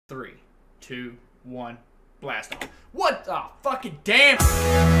3, 2, 1, blast off. What the fucking damn?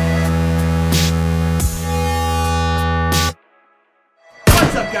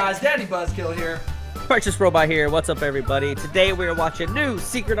 What's up, guys? Daddy Buzzkill here. Purchase Robot here. What's up, everybody? Today we are watching new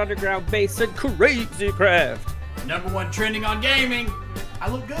Secret Underground Base and Crazy Craft. #1 trending on gaming.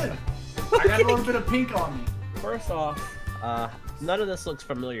 I look good. I got a little bit of pink on me. First off, none of this looks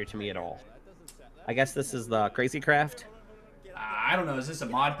familiar to me at all. I guess this is the Crazy Craft. I don't know. Is this a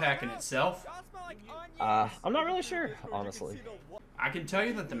mod pack in itself? I'm not really sure, honestly. I can tell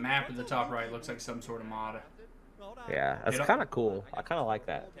you that the map at the top right looks like some sort of mod. Yeah, that's kind of cool. I kind of like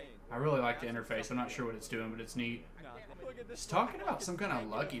that. I really like the interface. I'm not sure what it's doing, but it's neat. It's talking about some kind of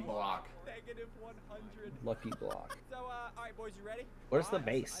lucky block. Lucky block. Where's the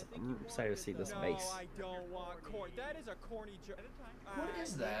base? I'm excited to see this base. What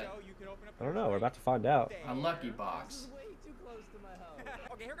is that? I don't know. We're about to find out. A lucky box.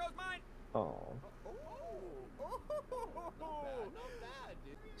 Okay, here goes mine. Oh.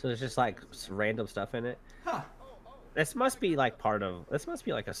 So there's just like random stuff in it. Huh. This must be like part of. This must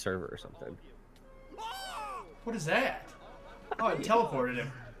be like a server or something. What is that? Oh, it teleported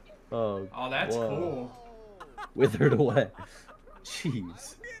him. Oh. Oh, that's cool. Withered away.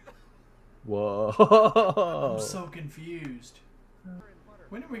 Jeez. Whoa. I'm so confused.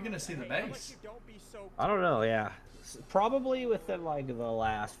 When are we gonna see the base? I don't know. Yeah, probably within like the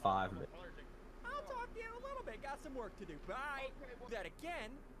last 5 minutes. I'll talk to you in a little bit. Got some work to do. Bye. Do that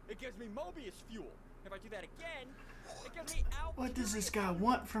again, it gives me Mobius fuel. If I do that again, it gives me out. What does this guy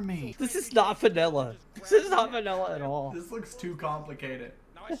want from me? This is not vanilla. This is not vanilla at all. This looks too complicated.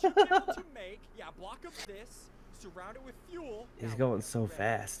 Now I should be able to make, a block of this, surround it with fuel. He's going so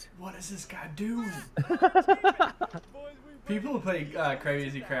fast. What is this guy doing? People who play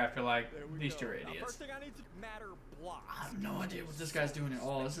Crazy Craft are like, these two are idiots. First thing I need to matter blocks. I have no idea what this guy's doing at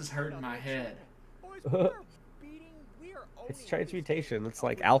all. This is hurting my head. It's transmutation. It's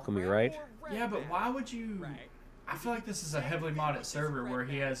like alchemy, right? Yeah, but why would you... I feel like this is a heavily modded server where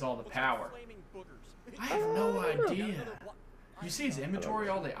he has all the power. I have no idea. You see his inventory,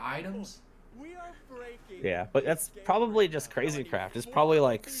 all the items? Yeah, but that's probably just Crazy Craft. It's probably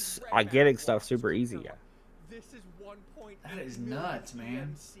like getting stuff super easy. Yeah. That is nuts,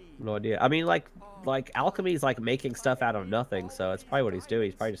 man. No idea. I mean, like alchemy is like making stuff out of nothing, so it's probably what he's doing.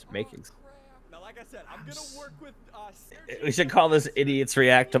 He's probably just making. Now, like I said, I'm gonna work with. We should call this "Idiots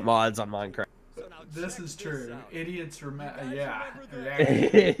React to Mods" on Minecraft. This is true. Idiots yeah.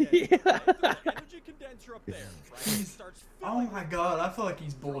 Oh my god, I feel like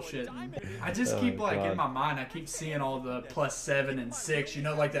he's bullshitting. I just keep like in my mind, I keep seeing all the +7 and 6, you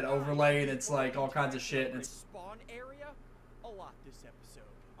know, like that overlay that's like all kinds of shit. And it's...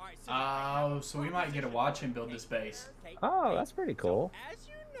 Oh, so we might get to watch him build this base. Oh, that's pretty cool.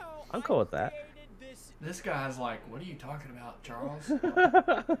 I'm cool with that. This guy's like, what are you talking about, Charles?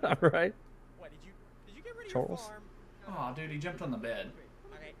 Right. Charles? Oh, dude, he jumped on the bed.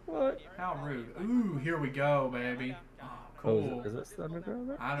 What? How rude. Ooh, here we go, baby. Oh, cool. Oh, is this the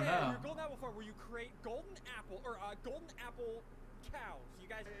underground? I don't know. Golden apple farm where you create golden apple cows. You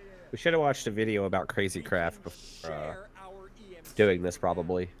guys. We should have watched a video about Crazy Craft before doing this,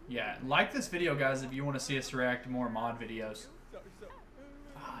 probably. Yeah, like this video, guys, if you want to see us react to more mod videos.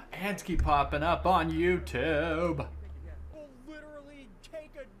 Ads keep popping up on YouTube. We'll literally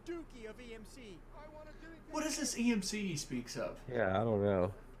take a dookie of EMC. What is this EMC he speaks of? Yeah, I don't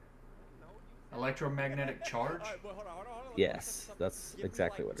know. Electromagnetic charge? Yes, that's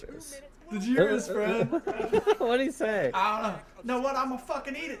exactly what it is. Did you hear his friend? What did he say? I don't know. Know what? I'm gonna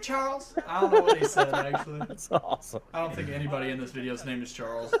fucking eat it, Charles. I don't know what he said, actually. That's awesome. I don't think anybody in this video's name is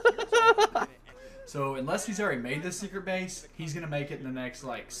Charles. So, unless he's already made this secret base, he's gonna make it in the next,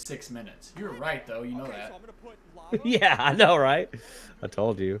 like, 6 minutes. You were right, though. You know that. Yeah, I know, right? I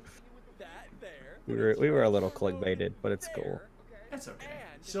told you. We were a little clickbaited, but it's cool. That's okay.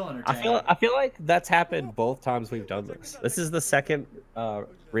 Still entertaining. I feel like that's happened both times we've done this. This is the second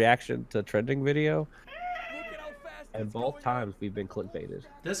reaction to trending video, and both times we've been clickbaited.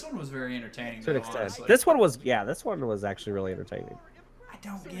 This one was very entertaining. To an extent. This one was actually really entertaining. I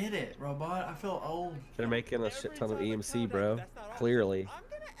don't get it, Robot. I feel old. They're making a shit ton of EMC, bro. Clearly.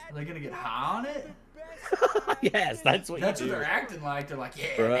 Are they gonna get high on it? Yes, that's what what they're acting like. They're like,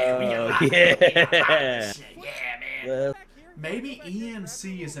 yeah, bro, man, we get high. yeah. Yeah, man. Maybe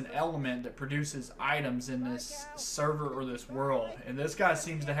EMC is an element that produces items in this server or this world, and this guy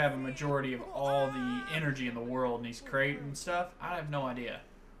seems to have a majority of all the energy in the world, and he's creating stuff. I have no idea.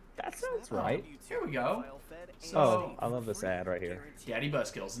 That sounds right. Here we go. So, Oh, I love this ad right here. Daddy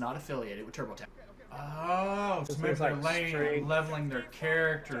Buzzkill is not affiliated with TurboTax. Oh, so This maybe is they're like string. leveling their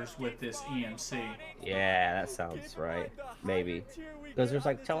characters with this EMC. Yeah, that sounds right. Maybe. Because there's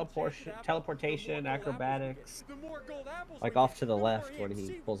like teleportation, acrobatics, like off to the left when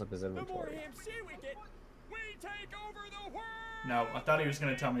he pulls up his inventory. No, I thought he was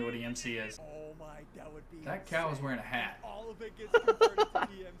going to tell me what EMC is. Oh my, that would be That cow is wearing a hat. all of it gets converted to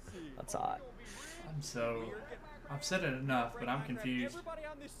EMC. That's odd. I'm so... I've said it enough, but I'm confused. Everybody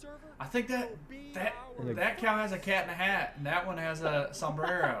on this server I think that cow has a cat in a hat, and that one has a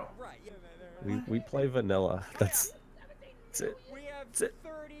sombrero. right. Yeah. We play vanilla. That's it. We have That's it.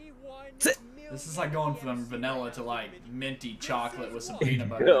 31 That's it. This is like going from vanilla to like minty chocolate with some peanut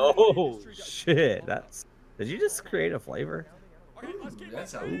butter. Oh shit! That's. Did you just create a flavor? Ooh, that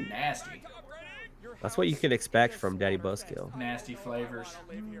sounds nasty. That's what you can expect from Daddy Buzzkill. Nasty flavors.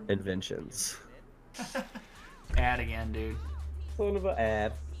 Inventions. Ad again, dude. Son of a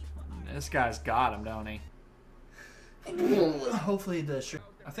ad. This guy's got him, don't he? Hopefully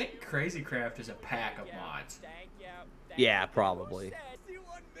I think Crazy Craft is a pack of mods. Yeah, probably.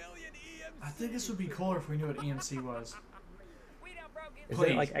 I think this would be cooler if we knew what EMC was. Is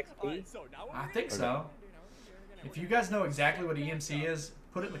Please. it like XP? I think so. If you guys know exactly what EMC is,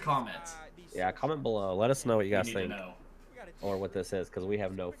 put it in the comments. Yeah, comment below. Let us know what you We guys need to think, know. or what this is, because we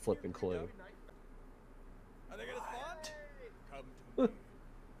have no flipping clue. Are they gonna spawn? Come to me.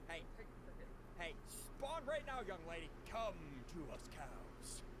 Hey, hey, spawn right now, young lady. Come to us,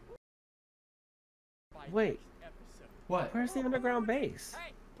 cows. Wait, What? where's the underground base?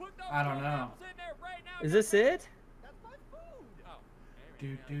 Hey, put those I don't know. apples in there right now, Is this it? That's my food. Oh.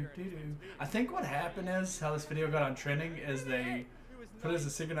 Do, do, do, do. I think what happened is how this video got on trending is they put it as a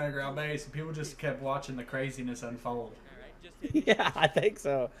secret underground base and people just kept watching the craziness unfold. Yeah, I think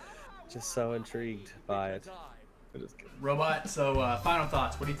so. Just so intrigued by it. It is good. Robot, so final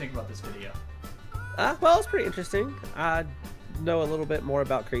thoughts. What do you think about this video? Well, it's pretty interesting. I know a little bit more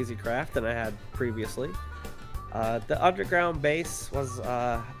about Crazy Craft than I had previously. The underground base was,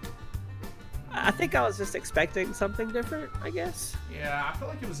 I think I was just expecting something different, I guess. Yeah, I feel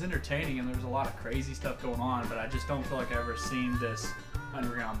like it was entertaining and there was a lot of crazy stuff going on, but I just don't feel like I've ever seen this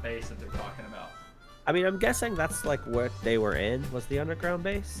underground base that they're talking about. I mean, I'm guessing that's like what they were in, was the underground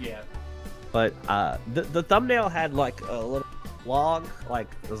base. Yeah. But the thumbnail had like a little log, like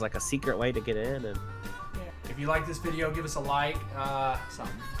it was like a secret way to get in. And If you like this video, give us a like.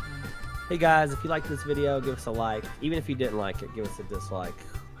 Something. hey guys, if you liked this video, give us a like. Even if you didn't like it, give us a dislike.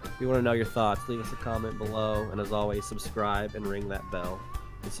 If you want to know your thoughts, leave us a comment below. And as always, subscribe and ring that bell.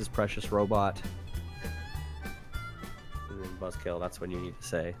 This is Precious Robot. And then Buzzkill, that's when you need to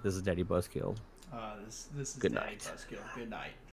say, this is Daddy Buzzkill. This is Good Daddy night. Buzzkill. Good night.